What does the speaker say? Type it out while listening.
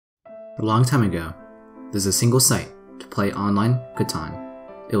A long time ago, there's a single site to play online Catan.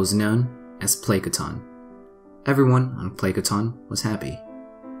 It was known as Play Catan. Everyone on Play Catan was happy.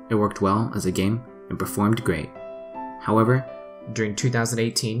 It worked well as a game and performed great. However, during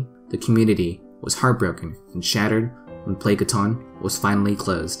 2018, the community was heartbroken and shattered when Play Catan was finally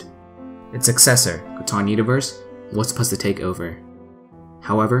closed. Its successor, Catan Universe, was supposed to take over.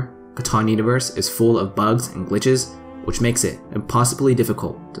 However, Catan Universe is full of bugs and glitches, which makes it impossibly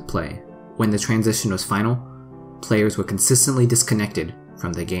difficult to play. When the transition was final, players were consistently disconnected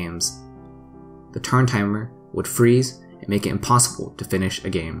from the games. The turn timer would freeze and make it impossible to finish a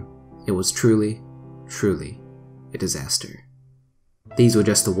game. It was truly a disaster. These were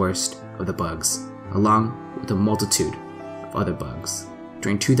just the worst of the bugs, along with a multitude of other bugs.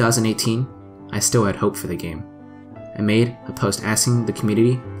 During 2018, I still had hope for the game. I made a post asking the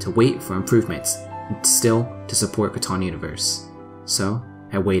community to wait for improvements and still to support Catan Universe. So,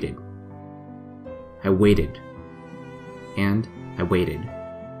 I waited. And I waited.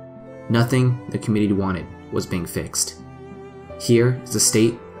 Nothing the community wanted was being fixed. Here is the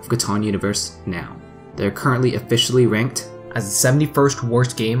state of Catan Universe now. They are currently officially ranked as the 71st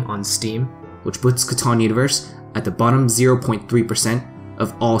worst game on Steam, which puts Catan Universe at the bottom 0.3%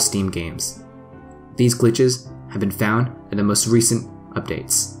 of all Steam games. These glitches have been found in the most recent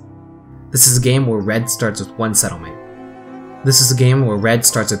updates. This is a game where red starts with 1 settlement. This is a game where red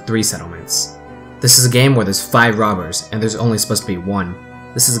starts with 3 settlements. This is a game where there's 5 robbers and there's only supposed to be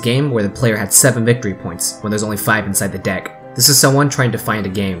 1. This is a game where the player had 7 victory points when there's only 5 inside the deck. This is someone trying to find a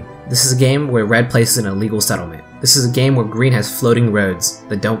game. This is a game where red places an illegal settlement. This is a game where green has floating roads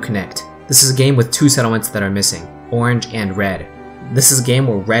that don't connect. This is a game with 2 settlements that are missing, orange and red. This is a game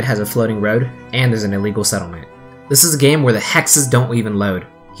where red has a floating road and there's an illegal settlement. This is a game where the hexes don't even load.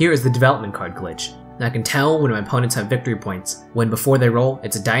 Here is the development card glitch. And I can tell when my opponents have victory points, when before they roll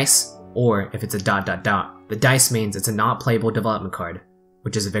it's a dice, or if it's a ... The dice means it's a not playable development card,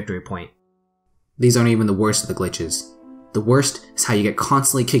 which is a victory point. These aren't even the worst of the glitches. The worst is how you get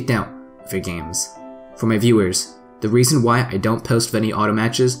constantly kicked out of your games. For my viewers, the reason why I don't post any auto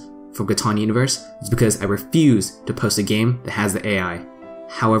matches from Catan Universe is because I refuse to post a game that has the AI.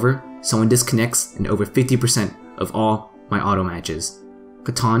 However, someone disconnects in over 50% of all my auto matches.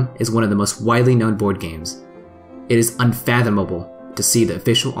 Catan is one of the most widely known board games. It is unfathomable to see the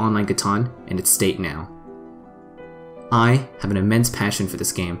official online Catan in its state now. I have an immense passion for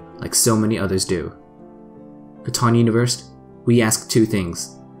this game, like so many others do. Catan Universe, we ask 2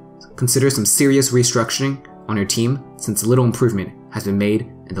 things. Consider some serious restructuring on your team since little improvement has been made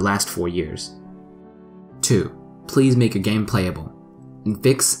in the last 4 years. 2. Please make your game playable and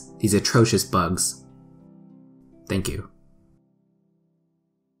fix these atrocious bugs. Thank you.